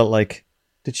 And she felt like,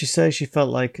 did she say she felt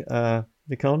like a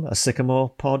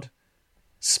sycamore pod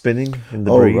spinning in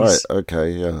the breeze? Oh, right. Okay,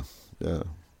 yeah.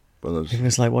 Well, it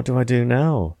was like, what do I do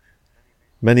now?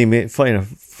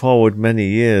 Forward many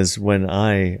years when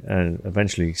I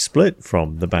eventually split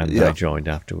from the band I joined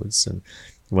afterwards, and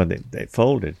when they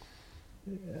folded.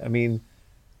 I mean,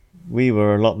 we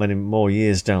were many more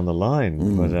years down the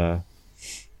line, but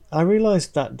I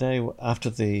realised that day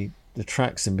after the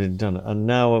tracks had been done, and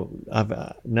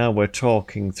now we're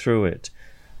talking through it.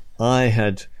 I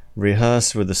had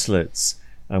rehearsed with the Slits,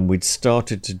 and we'd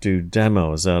started to do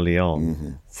demos early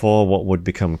on for what would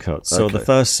become Cuts. So the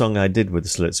first song I did with the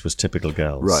Slits was Typical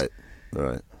Girls.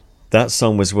 Right. That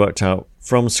song was worked out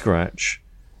from scratch.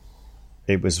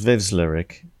 It was Viv's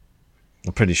lyric.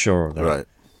 I'm pretty sure of that. Right.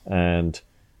 And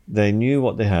they knew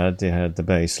what they had. They had the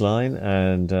bass line,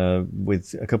 and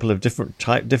with a couple of different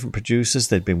producers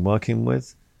they'd been working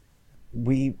with,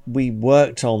 we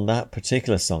worked on that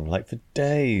particular song like for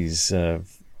days,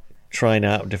 trying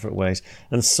out different ways.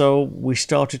 And so we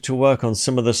started to work on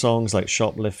some of the songs like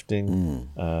Shoplifting,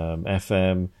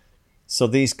 FM. So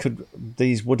these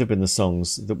would have been the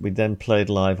songs that we then played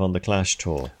live on the Clash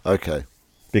tour. Okay.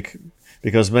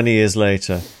 Because many years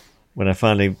later, when I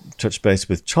finally touched base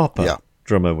with Topper,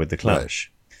 drummer with the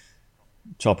Clash,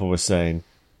 Topper was saying,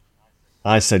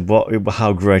 I said,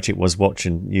 how great it was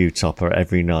watching you, Topper,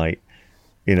 every night,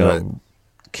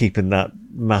 keeping that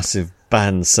massive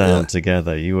band sound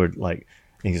together. You were like,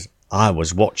 he goes, I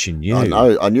was watching you.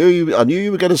 I knew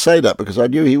you were going to say that, because I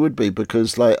knew he would be,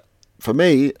 because like, for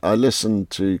me, I listened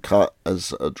to Cut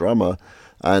as a drummer,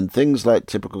 and things like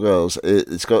Typical Girls,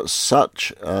 it's got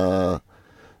such...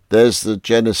 there's the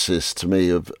genesis to me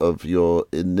of your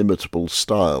inimitable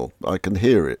style. I can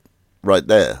hear it right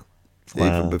there.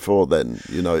 Wow. Even before then,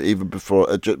 even before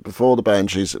the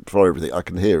Banshees, before everything, I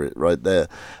can hear it right there.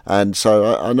 And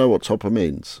so I know what Topper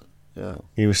means. Yeah.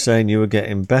 He was saying you were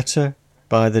getting better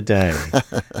by the day.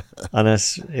 And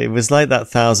it was like that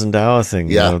 1,000-hour thing,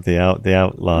 the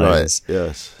outlines. Right,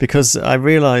 yes. Because I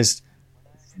realised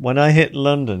when I hit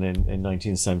London in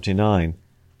 1979,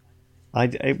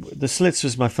 the Slits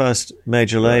was my first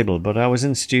major label, but I was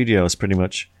in studios pretty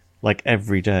much like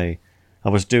every day. I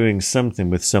was doing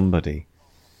something with somebody.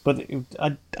 But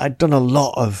I'd done a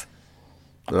lot of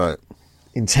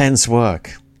intense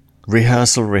work.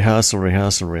 Rehearsal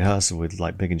with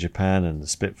like Big in Japan and the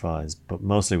Spitfires, but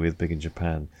mostly with Big in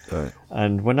Japan. Right.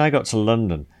 And when I got to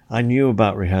London, I knew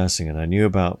about rehearsing, and I knew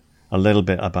about a little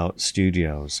bit about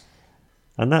studios.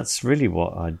 And that's really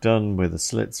what I'd done with the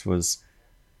Slits, was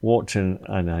walked in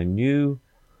and I knew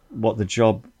what the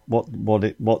job, what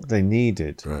they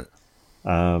needed. Right.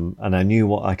 And I knew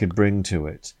what I could bring to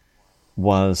it,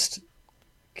 whilst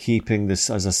keeping this,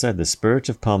 as I said, the spirit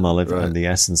of Palmolive and the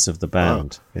essence of the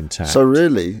band intact. So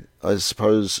really, I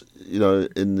suppose,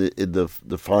 in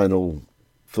the final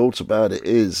thought about it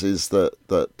is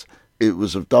that it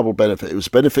was of double benefit. It was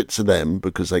a benefit to them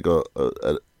because they got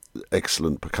an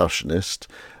excellent percussionist,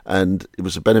 and it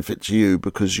was a benefit to you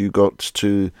because you got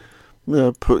to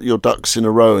put your ducks in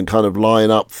a row and kind of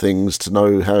line up things to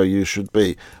know how you should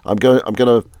be. I'm going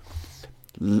to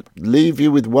leave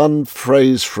you with one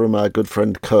phrase from our good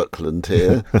friend Kirkland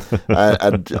here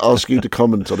and ask you to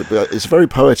comment on it. It's a very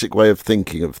poetic way of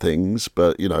thinking of things,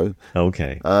 but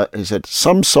Okay. He said,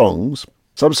 some songs,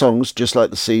 just like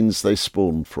the scenes they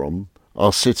spawn from,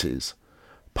 are cities.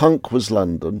 Punk was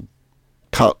London,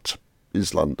 Cut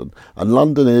is London, and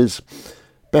London is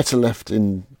better left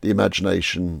in the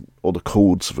imagination or the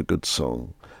chords of a good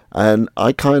song. And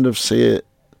I kind of see it,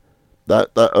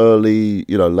 that early,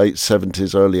 late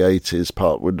 70s, early 80s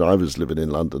part when I was living in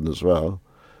London as well,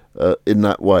 in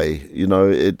that way.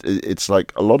 It's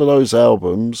like a lot of those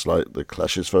albums, like the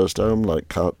Clash's first album, like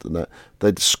Cut and that,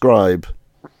 they describe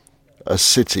a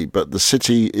city, but the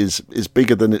city is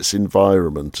bigger than its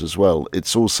environment as well.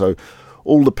 It's also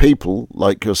all the people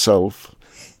like yourself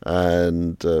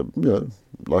and,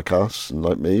 like us and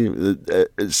like me.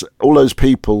 It's all those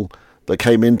people that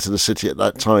came into the city at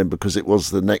that time because it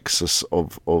was the nexus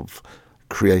of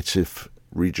creative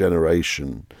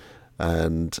regeneration,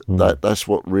 and that's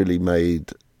what really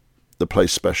made the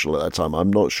place special at that time.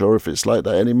 I'm not sure if it's like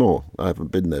that anymore. I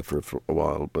haven't been there for a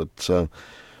while, but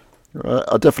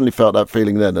I definitely felt that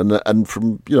feeling then. And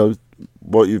from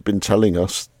what you've been telling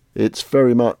us, it's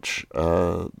very much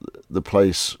the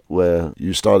place where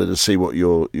you started to see what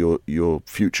your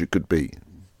future could be.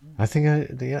 I think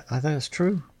that's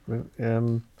true.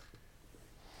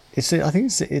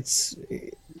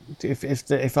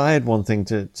 If I had one thing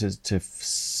to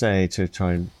say, to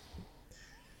try and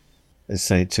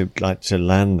say, to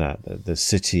land that the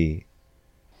city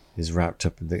is wrapped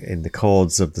up in the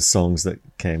chords of the songs that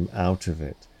came out of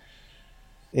it.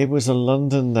 It was a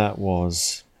London that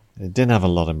it didn't have a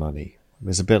lot of money. It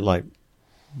was a bit like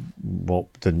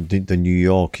what the New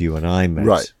York you and I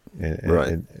met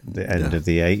in the end of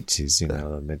the 80s,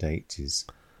 the mid-80s.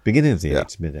 Beginning of the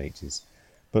mid-80s.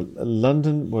 But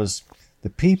London was the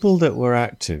people that were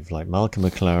active, like Malcolm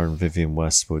McLaren, Vivienne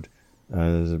Westwood,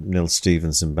 Neil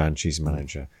Stevenson, Banshees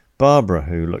manager, Barbara,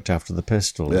 who looked after the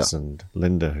Pistols, and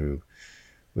Linda, who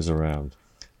was around.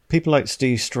 People like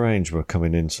Steve Strange were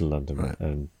coming into London,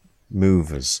 and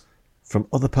movers from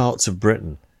other parts of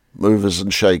Britain. Movers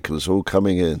and shakers all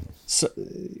coming in. So,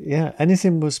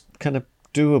 anything was kind of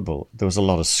doable. There was a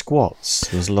lot of squats.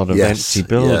 There was a lot of empty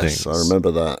buildings. Yes, I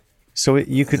remember that. So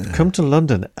you could come to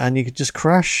London and you could just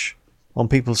crash on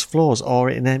people's floors or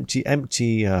in empty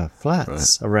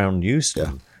flats around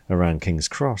Euston, around King's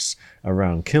Cross,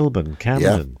 around Kilburn,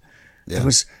 Camden. Yeah.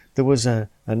 There was a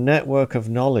network of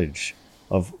knowledge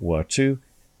of where to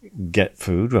get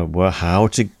food, how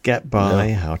to get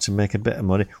by, how to make a bit of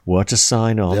money, where to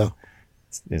sign on. Yeah.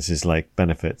 This is like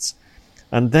benefits.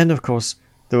 And then, of course,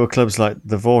 there were clubs like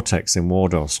the Vortex in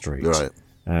Wardour Street,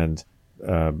 and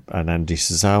Andy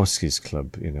Sazowski's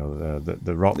club,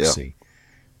 the Roxy. Yeah.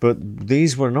 But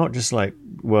these were not just like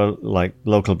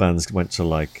local bands went to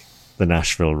like the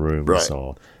Nashville Rooms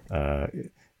or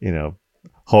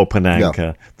Hope and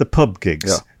Anchor, the pub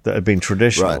gigs that had been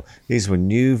traditional. Right. These were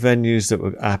new venues that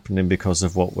were happening because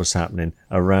of what was happening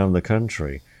around the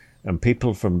country. And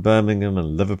people from Birmingham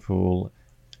and Liverpool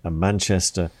and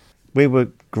Manchester, we were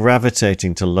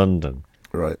gravitating to London.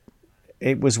 Right.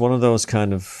 It was one of those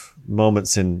kind of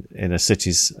moments in a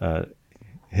city's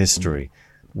history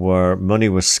where money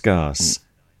was scarce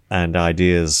and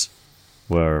ideas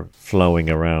were flowing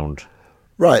around.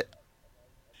 Right.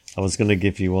 I was going to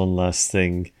give you one last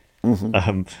thing.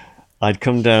 Mm-hmm. I'd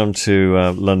come down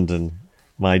to London.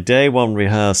 My day one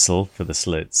rehearsal for the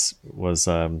Slits was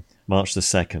March the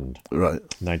 2nd,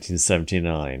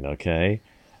 1979, okay?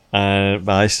 But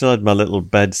I still had my little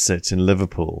bed sit in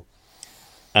Liverpool,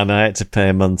 and I had to pay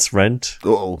a month's rent.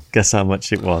 Uh-oh. Guess how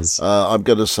much it was? I'm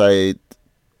going to say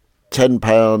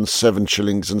 £10, 7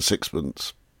 shillings and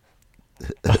sixpence.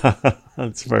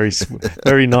 That's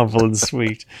very novel and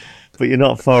sweet. But you're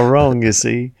not far wrong, you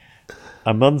see.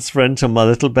 A month's rent on my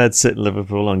little bed sit in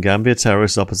Liverpool on Gambier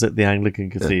Terrace opposite the Anglican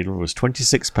Cathedral was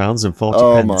 £26.40.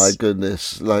 Oh my goodness!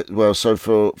 So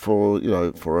for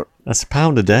that's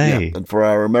 £1 a day. Yeah. And for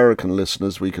our American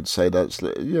listeners, we could say that's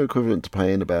equivalent to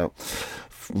paying about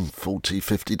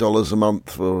 $40-50 a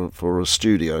month for a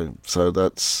studio. So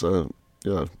that's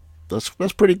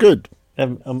that's pretty good.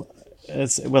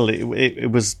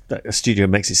 It was a studio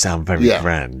makes it sound very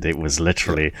grand. It was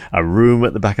literally a room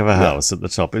at the back of a house at the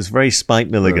top. It was very Spike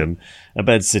Milligan, a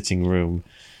bed sitting room.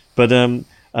 But and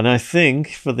I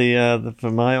think for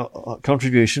my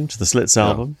contribution to the Slits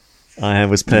album, I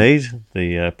was paid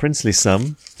the princely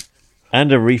sum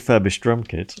and a refurbished drum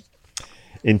kit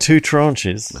in 2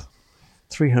 tranches,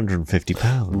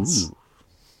 £350.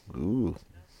 Ooh.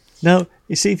 Now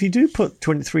you see, if you do put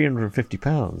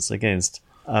 £350 against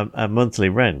a monthly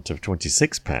rent of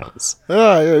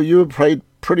 £26. You were paid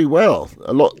pretty well.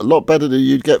 A lot better than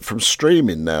you'd get from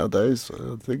streaming nowadays,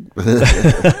 I think.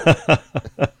 I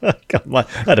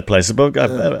had a place to book.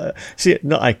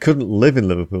 I couldn't live in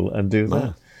Liverpool and do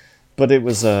that. But it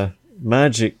was a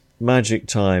magic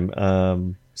time.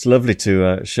 It's lovely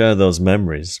to share those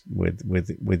memories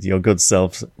with your good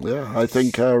self. Yeah, I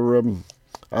think our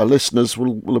listeners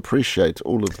will appreciate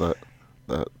all of that.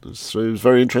 So it was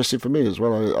very interesting for me as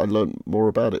well. I learned more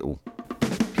about it all.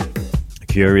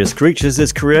 Curious Creatures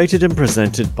is created and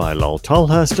presented by Lol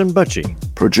Tolhurst and Budgie.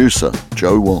 Producer,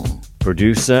 Joe Wong.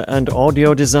 Producer and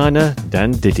audio designer,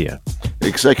 Dan Didier.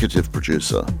 Executive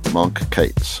producer, Mark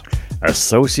Cates.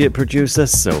 Associate producer,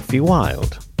 Sophie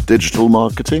Wild. Digital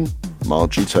marketing,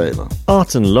 Margie Taylor.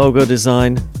 Art and logo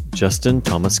design, Justin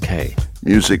Thomas Kay.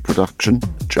 Music production,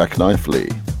 Jackknife Lee.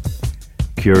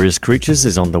 Curious Creatures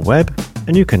is on the web,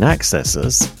 and you can access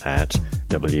us at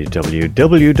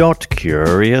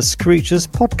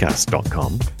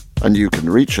www.curiouscreaturespodcast.com. And you can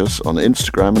reach us on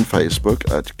Instagram and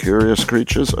Facebook at Curious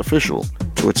Creatures Official,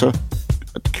 Twitter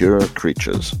at Cura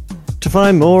Creatures. To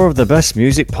find more of the best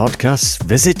music podcasts,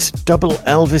 visit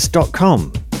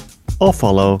doubleelvis.com or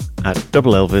follow at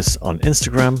Double Elvis on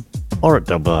Instagram or at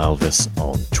Double Elvis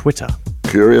on Twitter.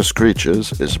 Curious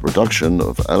Creatures is a production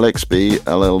of LXB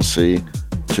LLC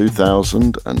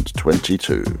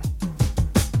 2022.